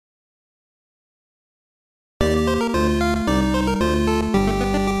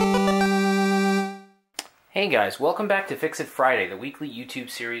Hey guys, welcome back to Fix It Friday, the weekly YouTube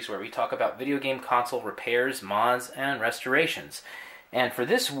series where we talk about video game console repairs, mods, and restorations. And for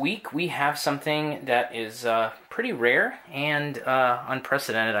this week, we have something that is pretty rare and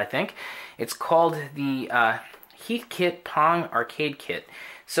unprecedented, I think. It's called the Heathkit Pong Arcade Kit.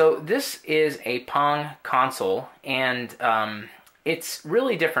 So this is a Pong console, and it's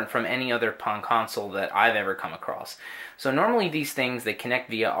really different from any other Pong console that I've ever come across. So normally these things, they connect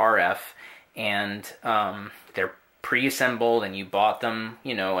via RF, and they're pre-assembled, and you bought them,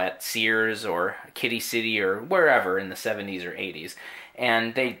 you know, at Sears or Kitty City or wherever in the 70s or 80s,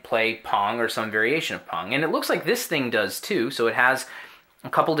 and they play Pong or some variation of Pong. And it looks like this thing does too, so it has a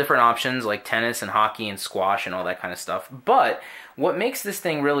couple different options like tennis and hockey and squash and all that kind of stuff. But what makes this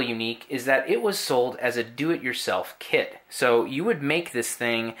thing really unique is that it was sold as a do-it-yourself kit. So you would make this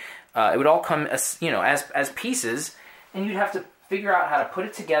thing, it would all come as, you know, as pieces, and you'd have to figure out how to put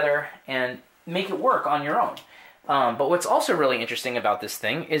it together and make it work on your own. But what's also really interesting about this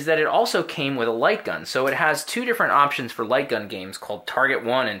thing is that it also came with a light gun. So it has two different options for light gun games called Target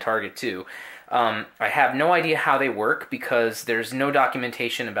 1 and Target 2. I have no idea how they work because there's no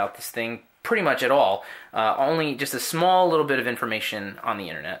documentation about this thing pretty much at all. Only just a small little bit of information on the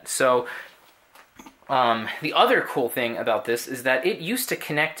internet. So the other cool thing about this is that it used to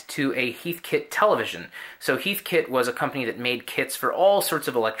connect to a Heathkit television. So Heathkit was a company that made kits for all sorts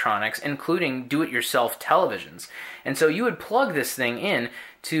of electronics, including do-it-yourself televisions. And so you would plug this thing in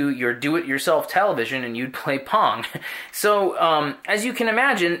to your do-it-yourself television and you'd play Pong. So as you can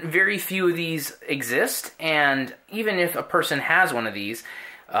imagine, very few of these exist, and even if a person has one of these,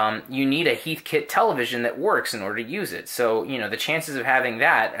 you need a Heathkit television that works in order to use it. So, you know, the chances of having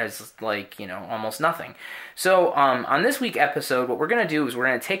that is like, you know, almost nothing. So, on this week's episode, what we're going to do is we're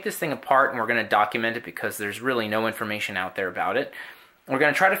going to take this thing apart and we're going to document it because there's really no information out there about it. We're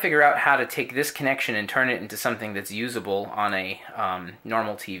going to try to figure out how to take this connection and turn it into something that's usable on a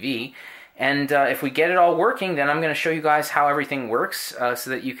normal TV. And if we get it all working, then I'm going to show you guys how everything works so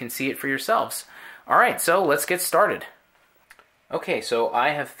that you can see it for yourselves. All right, so let's get started. Okay, so I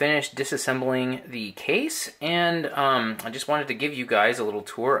have finished disassembling the case, and I just wanted to give you guys a little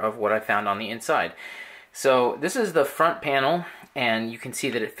tour of what I found on the inside. So this is the front panel, and you can see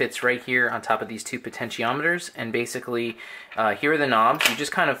that it fits right here on top of these two potentiometers, and basically here are the knobs. You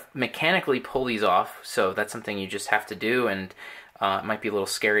just kind of mechanically pull these off, so that's something you just have to do, and it might be a little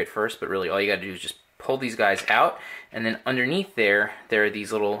scary at first, but really all you gotta do is just pull these guys out, and then underneath there are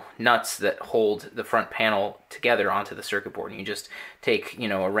these little nuts that hold the front panel together onto the circuit board, and you just take, you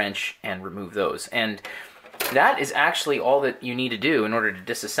know, a wrench and remove those. And that is actually all that you need to do in order to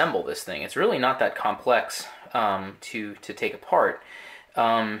disassemble this thing. It's really not that complex to take apart.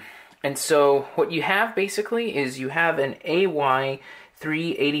 And so what you have basically is you have an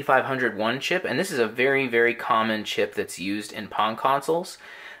AY3-8501 chip, and this is a very, very common chip that's used in Pong consoles.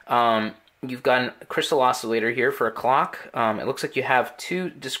 You've got a crystal oscillator here for a clock. It looks like you have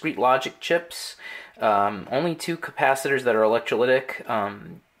two discrete logic chips, only two capacitors that are electrolytic,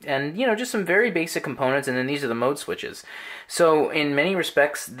 and, you know, just some very basic components, and then these are the mode switches. So in many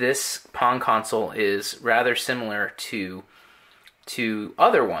respects, this Pong console is rather similar to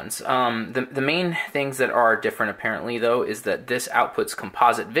other ones. The main things that are different, apparently, though, is that this outputs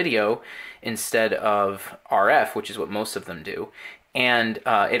composite video instead of RF, which is what most of them do. And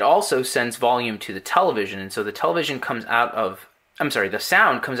it also sends volume to the television, and so the television comes out of, the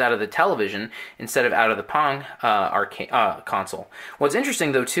sound comes out of the television instead of out of the Pong console. What's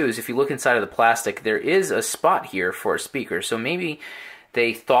interesting, though, too, is if you look inside of the plastic, there is a spot here for a speaker. So maybe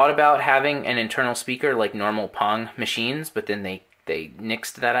they thought about having an internal speaker like normal Pong machines, but then they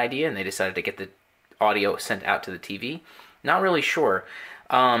nixed that idea and they decided to get the audio sent out to the TV. Not really sure.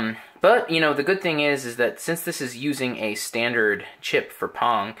 But, you know, the good thing is that since this is using a standard chip for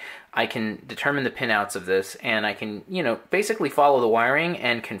Pong, I can determine the pinouts of this, and I can, you know, basically follow the wiring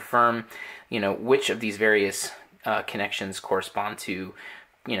and confirm, you know, which of these various connections correspond to,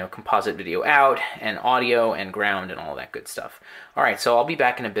 you know, composite video out, and audio, and ground, and all that good stuff. Alright, so I'll be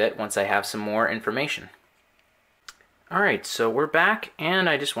back in a bit once I have some more information. Alright, so we're back, and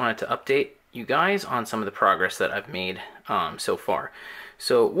I just wanted to update you guys on some of the progress that I've made so far.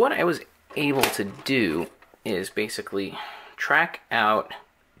 So what I was able to do is basically track out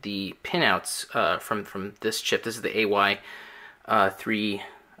the pinouts from this chip. This is the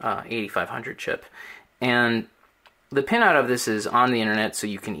AY3-8500 chip. And the pinout of this is on the internet, so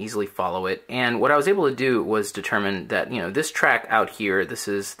you can easily follow it. And what I was able to do was determine that, you know, this track out here, this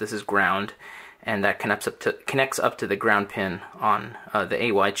is ground, and that connects up to the ground pin on the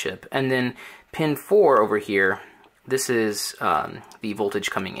AY chip. And then pin 4 over here, this is the voltage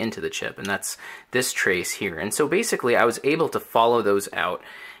coming into the chip, and that's this trace here. And so basically I was able to follow those out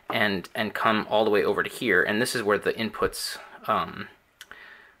and come all the way over to here, and this is where the inputs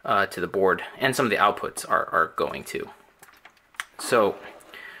to the board and some of the outputs are going to. So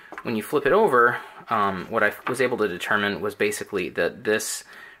when you flip it over, what I was able to determine was basically that this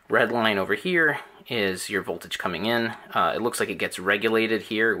red line over here is your voltage coming in. It looks like it gets regulated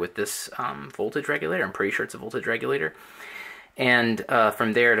here with this voltage regulator. I'm pretty sure it's a voltage regulator. And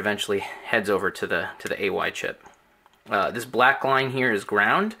from there it eventually heads over to the AY chip. This black line here is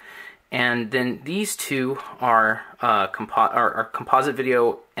ground, and then these two are composite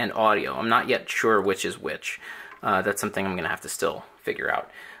video and audio. I'm not yet sure which is which. That's something I'm going to have to still figure out.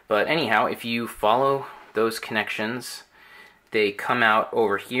 But anyhow, if you follow those connections, they come out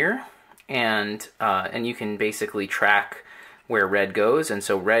over here, and you can basically track where red goes. And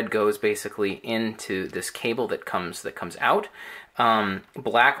so red goes basically into this cable that comes out.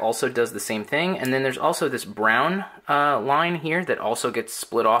 Black also does the same thing, and then there's also this brown line here that also gets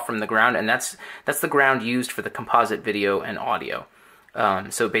split off from the ground, and that's the ground used for the composite video and audio.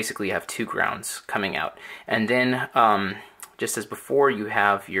 So basically you have two grounds coming out, and then just as before, you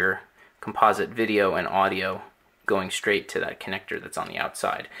have your composite video and audio going straight to that connector that's on the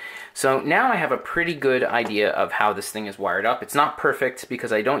outside. So now I have a pretty good idea of how this thing is wired up. It's not perfect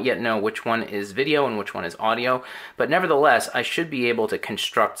because I don't yet know which one is video and which one is audio, but nevertheless I should be able to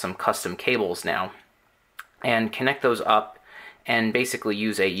construct some custom cables now and connect those up and basically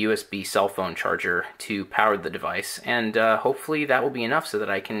use a USB cell phone charger to power the device, and hopefully that will be enough so that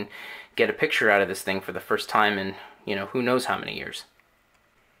I can get a picture out of this thing for the first time in, you know, who knows how many years.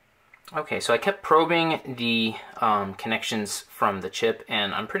 Okay, so I kept probing the connections from the chip,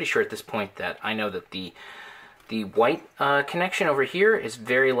 and I'm pretty sure at this point that I know that the white connection over here is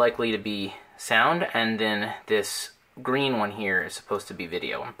very likely to be sound, and then this green one here is supposed to be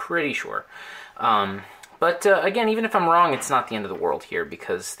video. I'm pretty sure. But again, even if I'm wrong, it's not the end of the world here,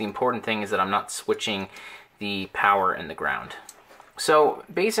 because the important thing is that I'm not switching the power and the ground. So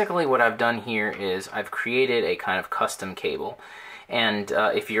basically what I've done here is I've created a kind of custom cable. And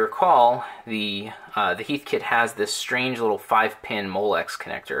if you recall, the Heathkit has this strange little 5-pin Molex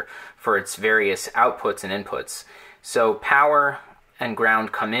connector for its various outputs and inputs. So power and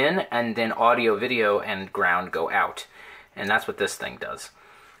ground come in, and then audio, video, and ground go out. And that's what this thing does.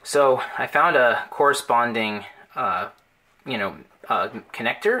 So I found a corresponding connector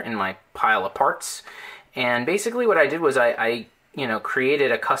in my pile of parts, and basically what I did was I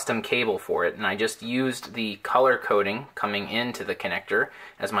created a custom cable for it, and I just used the color coding coming into the connector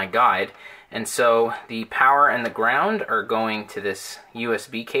as my guide. And so the power and the ground are going to this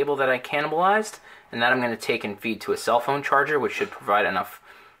USB cable that I cannibalized, and that I'm going to take and feed to a cell phone charger, which should provide enough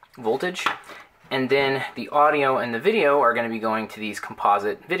voltage. And then the audio and the video are going to be going to these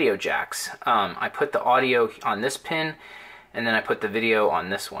composite video jacks. I put the audio on this pin, and then I put the video on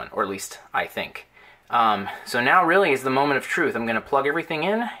this one, or at least I think. So now really is the moment of truth. I'm going to plug everything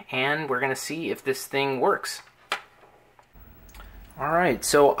in, and we're going to see if this thing works. Alright,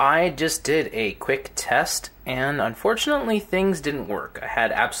 so I just did a quick test, and unfortunately things didn't work. I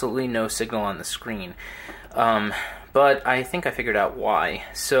had absolutely no signal on the screen. But I think I figured out why.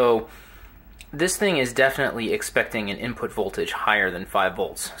 So this thing is definitely expecting an input voltage higher than 5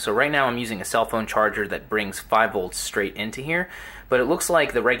 volts. So right now I'm using a cell phone charger that brings 5 volts straight into here, but it looks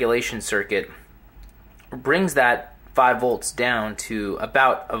like the regulation circuit brings that 5 volts down to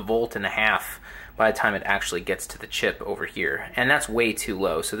about 1.5 volts by the time it actually gets to the chip over here, and that's way too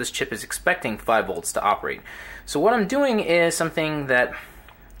low. So this chip is expecting 5 volts to operate. So what I'm doing is something that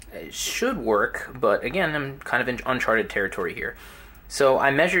should work, but again, I'm kind of in uncharted territory here. So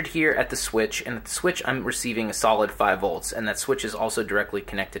I measured here at the switch, and at the switch I'm receiving a solid 5 volts, and that switch is also directly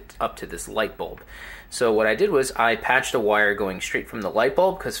connected up to this light bulb. So what I did was I patched a wire going straight from the light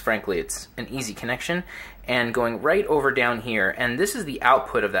bulb, because frankly it's an easy connection, and going right over down here, and this is the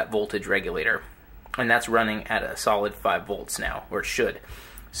output of that voltage regulator, and that's running at a solid 5 volts now, or it should.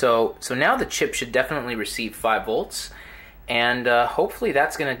 So now the chip should definitely receive 5 volts, and hopefully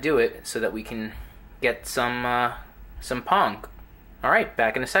that's going to do it so that we can get some Pong. Alright,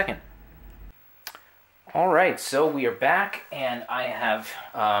 back in a second. Alright, so we are back, and I have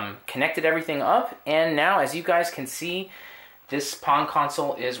connected everything up, and now as you guys can see, this Pong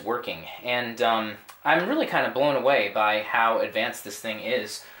console is working. And I'm really kind of blown away by how advanced this thing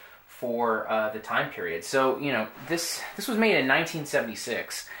is for the time period. So, you know, this was made in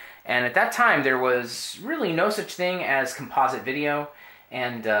 1976, and at that time there was really no such thing as composite video.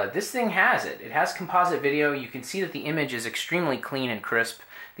 And this thing has it. It has composite video. You can see that the image is extremely clean and crisp.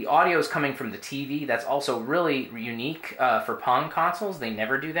 The audio is coming from the TV. That's also really unique for Pong consoles. They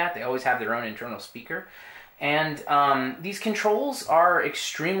never do that. They always have their own internal speaker. And these controls are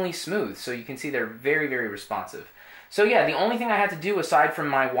extremely smooth, so you can see they're very, very responsive. So yeah, the only thing I had to do aside from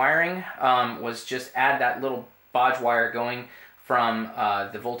my wiring was just add that little bodge wire going from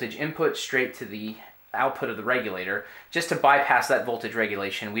the voltage input straight to the output of the regulator, just to bypass that voltage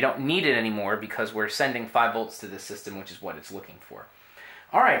regulation. We don't need it anymore because we're sending 5 volts to the system, which is what it's looking for.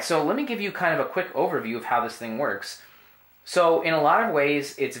 Alright, so let me give you kind of a quick overview of how this thing works. So in a lot of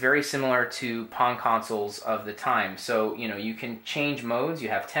ways, it's very similar to Pong consoles of the time. So, you know, you can change modes. You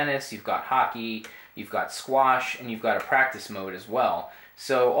have tennis, you've got hockey, you've got squash, and you've got a practice mode as well.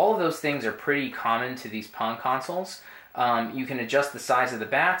 So all of those things are pretty common to these Pong consoles. You can adjust the size of the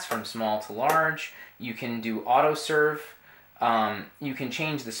bats from small to large. You can do auto serve. You can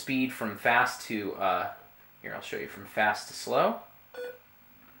change the speed from fast to, here I'll show you, from fast to slow,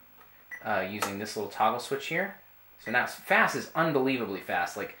 using this little toggle switch here. So now fast is unbelievably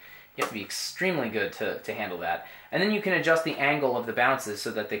fast. Like, you have to be extremely good to handle that. And then you can adjust the angle of the bounces so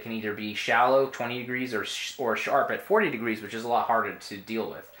that they can either be shallow, 20 degrees, or sharp at 40 degrees, which is a lot harder to deal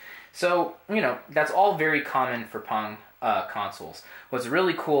with. So, you know, that's all very common for Pong consoles. What's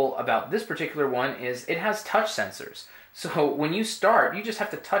really cool about this particular one is it has touch sensors. So when you start, you just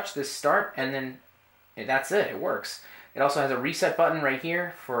have to touch this start, and then that's it. It works. It also has a reset button right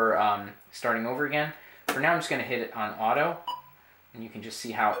here for starting over again. For now, I'm just going to hit it on auto, and you can just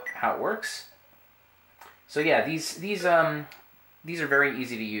see how it works. So yeah, these are very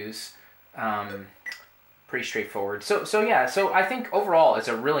easy to use, pretty straightforward. So yeah, so I think overall it's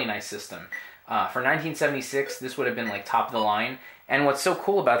a really nice system. For 1976, this would have been like top of the line. And what's so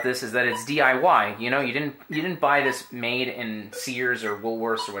cool about this is that it's DIY. You know, you didn't buy this made in Sears or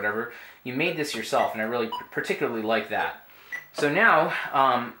Woolworths or whatever. You made this yourself, and I really particularly like that. So now,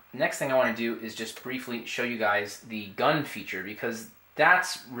 next thing I want to do is just briefly show you guys the gun feature, because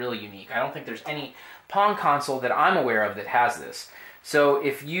that's really unique. I don't think there's any Pong console that I'm aware of that has this. So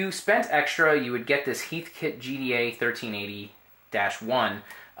if you spent extra, you would get this Heathkit GD-1380-1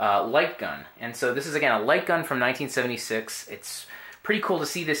 light gun. And so this is, again, a light gun from 1976. It's pretty cool to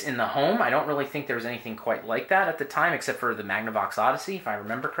see this in the home. I don't really think there was anything quite like that at the time, except for the Magnavox Odyssey, if I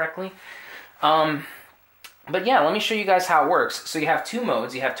remember correctly. But yeah, let me show you guys how it works. So you have 2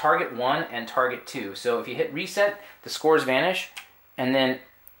 modes. You have target 1 and target 2. So if you hit reset, the scores vanish, and then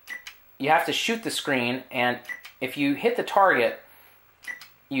you have to shoot the screen, and if you hit the target,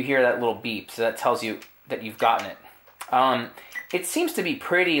 you hear that little beep, so that tells you that you've gotten it. It seems to be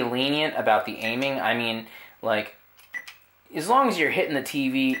pretty lenient about the aiming. I mean, like, as long as you're hitting the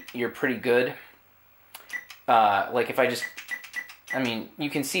TV, you're pretty good. Like if I just, I mean,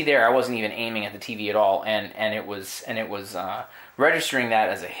 you can see there I wasn't even aiming at the TV at all, and it was registering that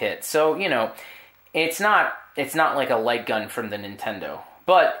as a hit. So, you know, it's not like a light gun from the Nintendo.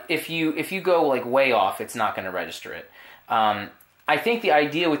 But if you go like way off, it's not going to register it. I think the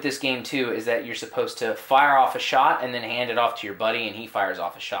idea with this game too is that you're supposed to fire off a shot and then hand it off to your buddy, and he fires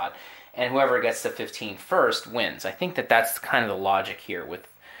off a shot, and whoever gets to 15 first wins. I think that that's kind of the logic here with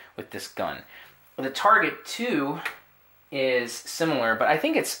this gun. The target 2 is similar, but I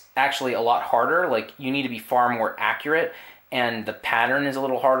think it's actually a lot harder. Like, you need to be far more accurate, and the pattern is a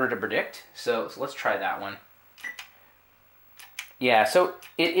little harder to predict. So let's try that one. Yeah, so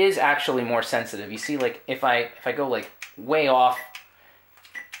it is actually more sensitive. You see, like, if I go like way off,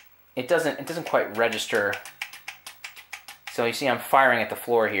 it doesn't quite register. So you see I'm firing at the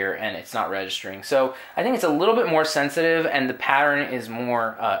floor here, and it's not registering. So I think it's a little bit more sensitive, and the pattern is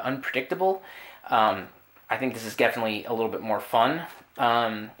more unpredictable. I think this is definitely a little bit more fun.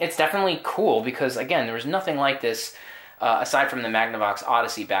 It's definitely cool because, again, there was nothing like this aside from the Magnavox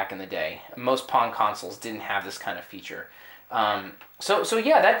Odyssey back in the day. Most Pong consoles didn't have this kind of feature. So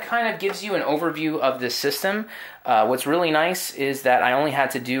yeah, that kind of gives you an overview of this system. What's really nice is that I only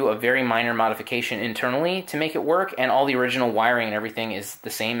had to do a very minor modification internally to make it work, and all the original wiring and everything is the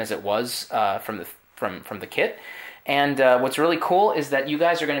same as it was from the kit. And what's really cool is that you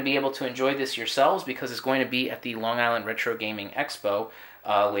guys are going to be able to enjoy this yourselves because it's going to be at the Long Island Retro Gaming Expo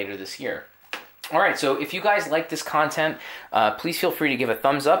later this year. Alright, so if you guys like this content, please feel free to give a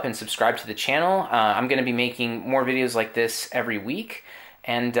thumbs up and subscribe to the channel. I'm going to be making more videos like this every week.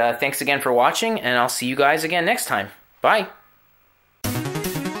 And thanks again for watching, and I'll see you guys again next time. Bye!